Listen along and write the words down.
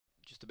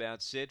just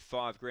about set.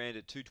 5 grand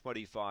at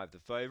 $2.25 the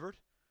favourite.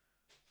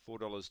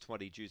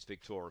 $4.20 Juice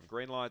Victorium.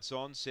 Green lights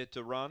on, set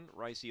to run.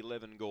 Race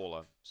 11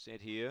 Gawler.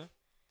 Set here.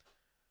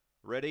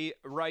 Ready,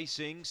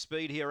 racing,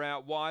 speed here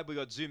out wide. We've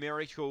got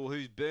Zoomerical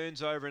who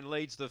burns over and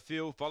leads the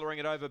field. Following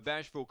it over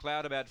Bashful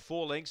Cloud about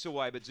 4 lengths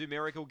away, but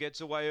Zoomerical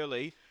gets away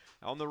early.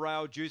 On the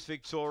rail, Juice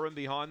Victorium.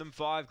 Behind them,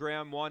 5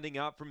 ground winding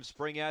up from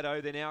Spring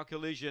Addo. Then our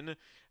collision.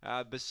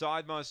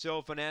 Beside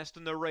myself and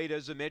Aston Narita.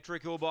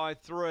 Zoomerical by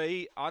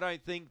 3. I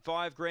don't think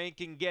 5 grand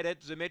can get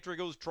it.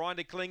 Zoomerical trying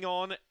to cling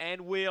on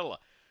and will.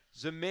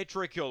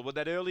 Zoomerical with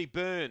that early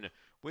burn.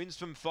 Wins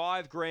from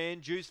 5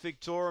 grand, Juice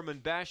Victorium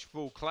and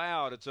Bashful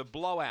Cloud. It's a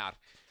blowout.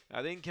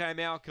 Then came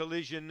our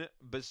collision.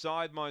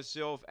 Beside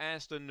myself,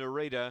 Aston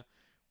Narita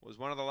was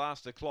one of the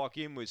last to clock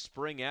in with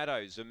Spring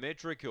Addo.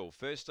 Zoomerical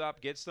first up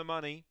gets the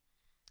money.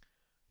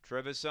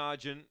 Trevor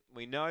Sargent,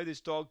 we know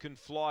this dog can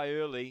fly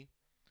early.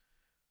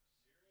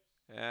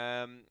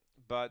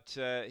 But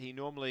he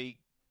normally,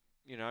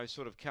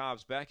 sort of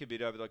carves back a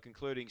bit over the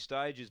concluding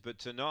stages. But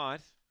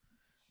tonight,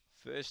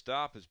 first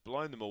up, has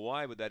blown them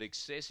away with that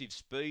excessive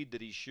speed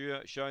that he's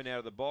shown out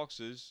of the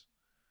boxes.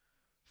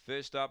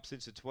 First up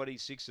since the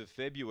 26th of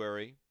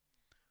February.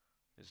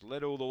 Has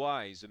led all the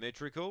way.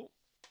 Zoomerical.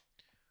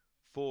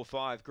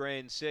 4-5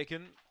 grand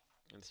second.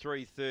 And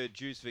 3 third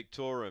Juice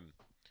Victorium.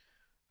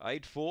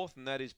 8 fourth, and that is